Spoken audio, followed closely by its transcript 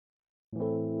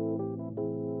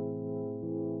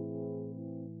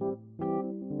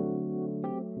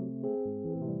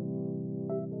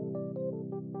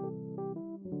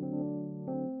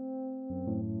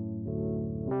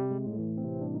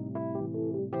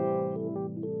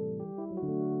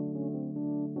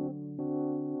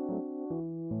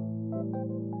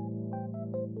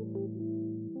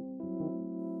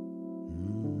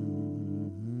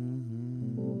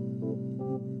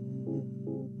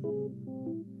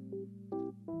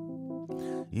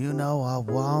You know I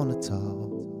wanna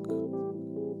talk.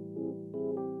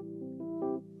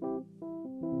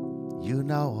 You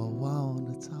know I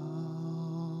wanna talk.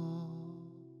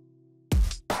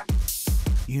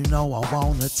 You know I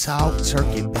wanna talk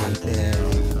turkey, baby.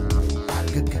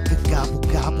 Gobble,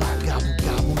 gobble, gobble,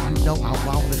 gobble. You know I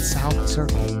wanna talk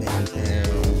turkey, baby.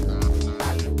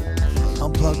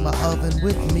 Unplug my oven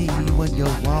with me when you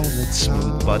wanna talk.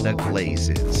 Smooth butter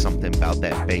glazing, something about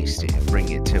that basting. Bring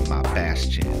it to my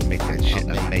bastion, make that shit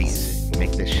amazing.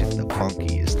 Make that shit the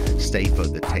funkiest. Stay for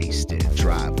the tasting.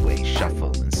 Driveway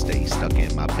shuffle and stay stuck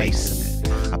in my basement.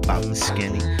 About the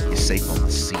skinny, you're safe on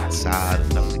the seat side.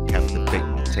 Enough to captivate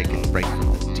me, take a break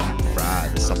from the deep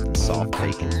fried. There's something soft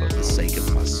bacon for the sake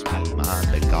of my sweet mind.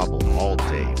 They gobble all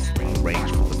day, free range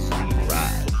for the free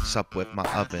ride. Sup with my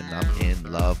oven, I'm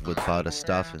in love with butter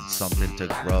stuffing. Something to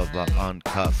grub or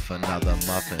uncuff, another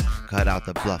muffin. Cut out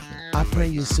the bluffing. I pray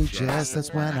you suggest,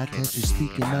 that's when I catch you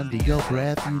speaking under your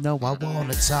breath. You know I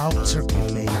wanna talk turkey,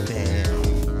 baby.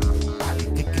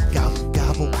 Gobble,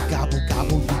 gobble, gobble,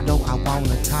 gobble. You know I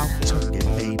wanna talk turkey,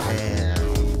 baby.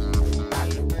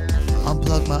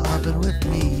 Unplug my oven with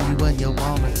me when you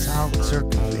wanna talk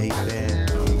turkey, baby.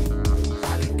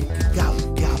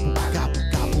 Gobble, gobble, gobble,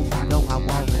 gobble. You know I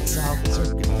wanna talk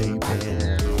turkey, baby.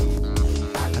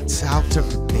 I talk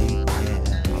turkey, baby.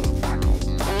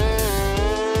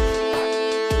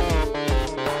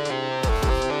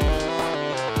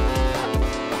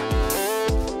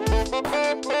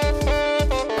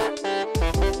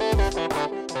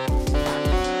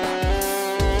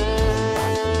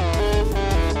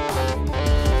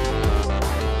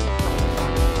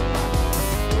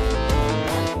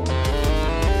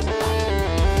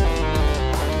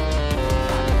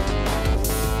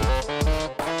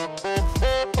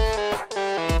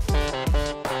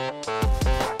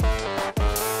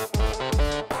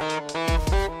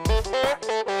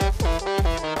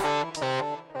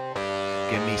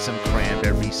 Give me some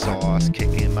cranberry sauce,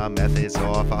 kicking my methods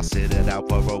off. I'll sit it out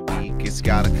for a week. It's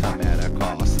gotta come at a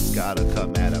cost, it's gotta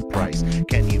come at a price.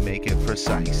 Can you make it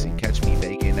precise and catch me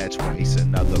baking that twice?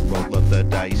 Another roll of the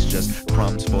dice, just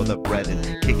crumbs for the bread and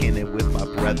kicking it with my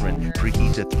brethren.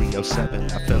 Preheat to 307,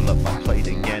 I fill up my plate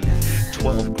again.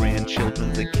 12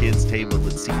 grandchildren, the kids' table,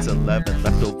 it seats 11.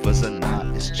 Leftovers or not,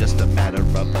 it's just a matter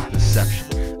of a perception.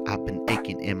 I've been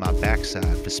aching in my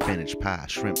backside for spinach pie,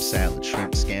 shrimp salad,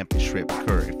 shrimp scampi, shrimp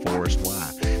curry, Forest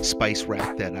Y. Spice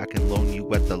rack that I can loan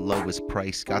you at the lowest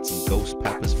price. Got some ghost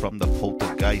peppers from the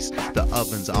poltergeist. The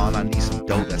oven's on, I need some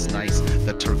dough that's nice.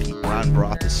 The turkey brine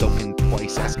broth is soaking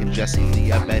twice. Asking Jesse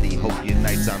Lee, I bet he hope your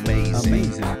night's amazing.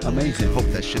 Amazing, amazing.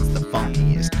 Hope that shit's the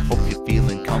funkiest. Hope you're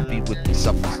feeling comfy with me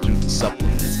substituting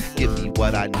supplements. Give me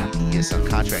what I need, yes, I'm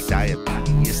contract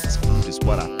diabetes. This food is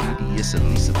what I feed, yes, at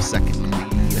least I'm second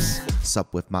greediest.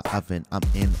 Sup with my oven, I'm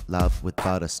in love with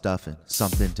butter stuffing.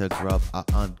 Something to grub, I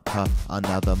uncuff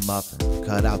another muffin.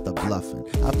 Cut out the bluffing.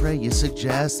 I pray you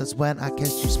suggest, that's when I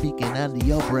catch you speaking under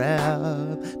your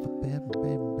breath.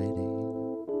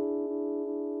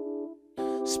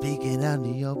 Speaking under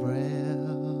your breath.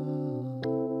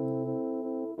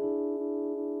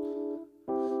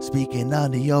 Speaking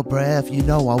under your breath, you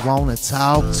know I wanna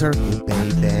talk turkey,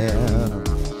 baby.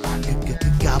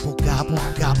 Gobble, gobble,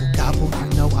 gobble, gobble. You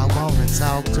know I wanna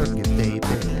talk turkey, baby.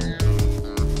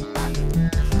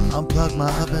 Unplug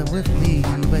my oven with me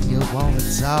when you wanna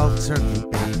talk turkey,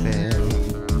 baby.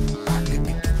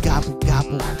 Gobble,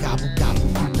 gobble, gobble, gobble.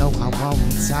 You know I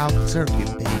wanna talk turkey,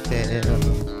 baby.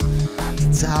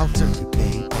 Talk turkey,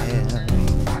 baby.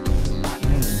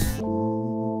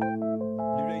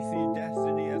 Do they see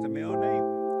Destiny as a male name?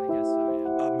 I guess so,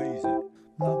 yeah. Amazing,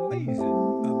 amazing,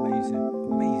 amazing,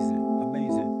 amazing,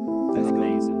 amazing. That's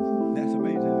Amazing. That's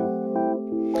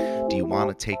amazing. Do you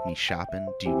wanna take me shopping?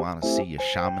 Do you wanna see a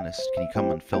shamanist? Can you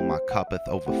come and fill my cuppeth,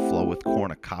 overflow with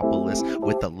cornucopolis?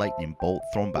 With a lightning bolt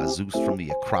thrown by Zeus from the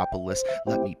Acropolis?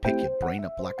 Let me pick your brain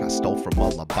up like I stole from a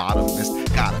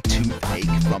lobotomist. Got a toothache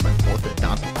from an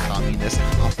orthodontic communist.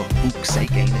 Off of book's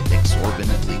sake, ain't it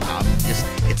exorbitantly obvious?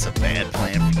 It's a bad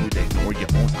plan for you to ignore your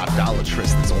own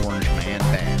idolatress. That's Orange Man,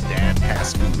 Bandad,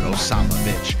 fast food,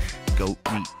 Osamovich. Goat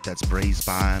meat that's braised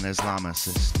by an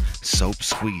Islamicist. Soap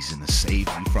squeezing to save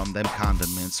you from them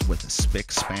condiments. With a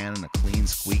spick span and a clean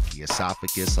squeaky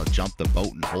esophagus, I'll jump the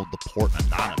boat and hold the port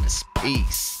anonymous.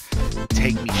 Peace.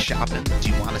 Take me shopping. Do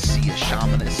you want to see a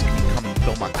shamanist? Can you come and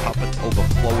fill my cup with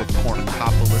overflow of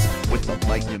cornucopolis? With the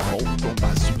lightning bolt thrown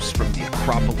by Zeus from the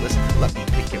Acropolis? Let me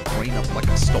pick your brain up like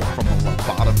I stole from a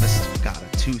lobotomist. Got a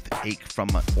toothache from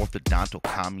an orthodontal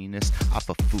communist. Off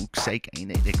of food's sake,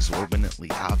 ain't it exorbitantly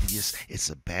obvious? It's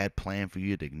a bad plan for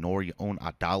you to ignore your own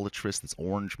idolatrous. That's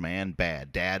orange man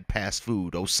bad. Dad fast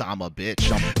food, Osama bitch.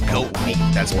 Goat meat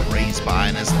that's raised by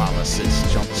an Islamicist.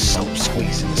 Soap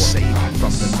squeezing to save you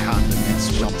from the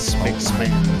condiments. Jump space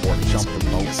man, or jump the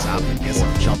boat. Esophagus,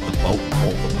 jump the boat,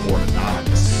 hold the port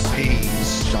anonymous.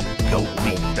 Peas, jump goat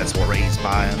meat that's raised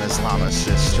by an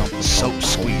Islamicist. Jump soap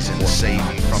squeezing to save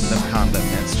you from the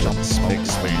condiments. Jump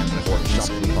space man, or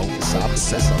jump the boat.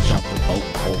 Esophagus, jump the boat,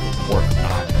 hold the port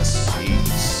anonymous.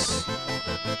 Peas.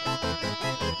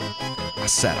 I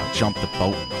said I'll jump the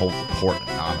boat and hold the port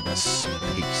anonymous.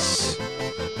 Peace.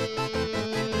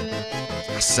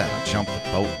 I said I'll jump the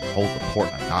boat and hold the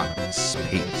port anonymous.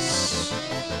 Peace.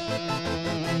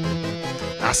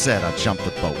 I said I'll jump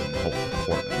the boat and hold the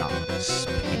port anonymous.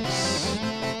 Peace.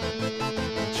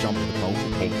 Jump the boat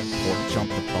and hold the port. Jump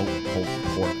the boat and hold the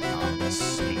port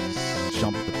anonymous. Peace.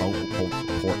 Jump the boat and hold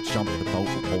the port. Jump the boat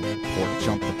and hold the port.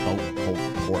 Jump the boat and hold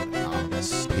the port anonymous.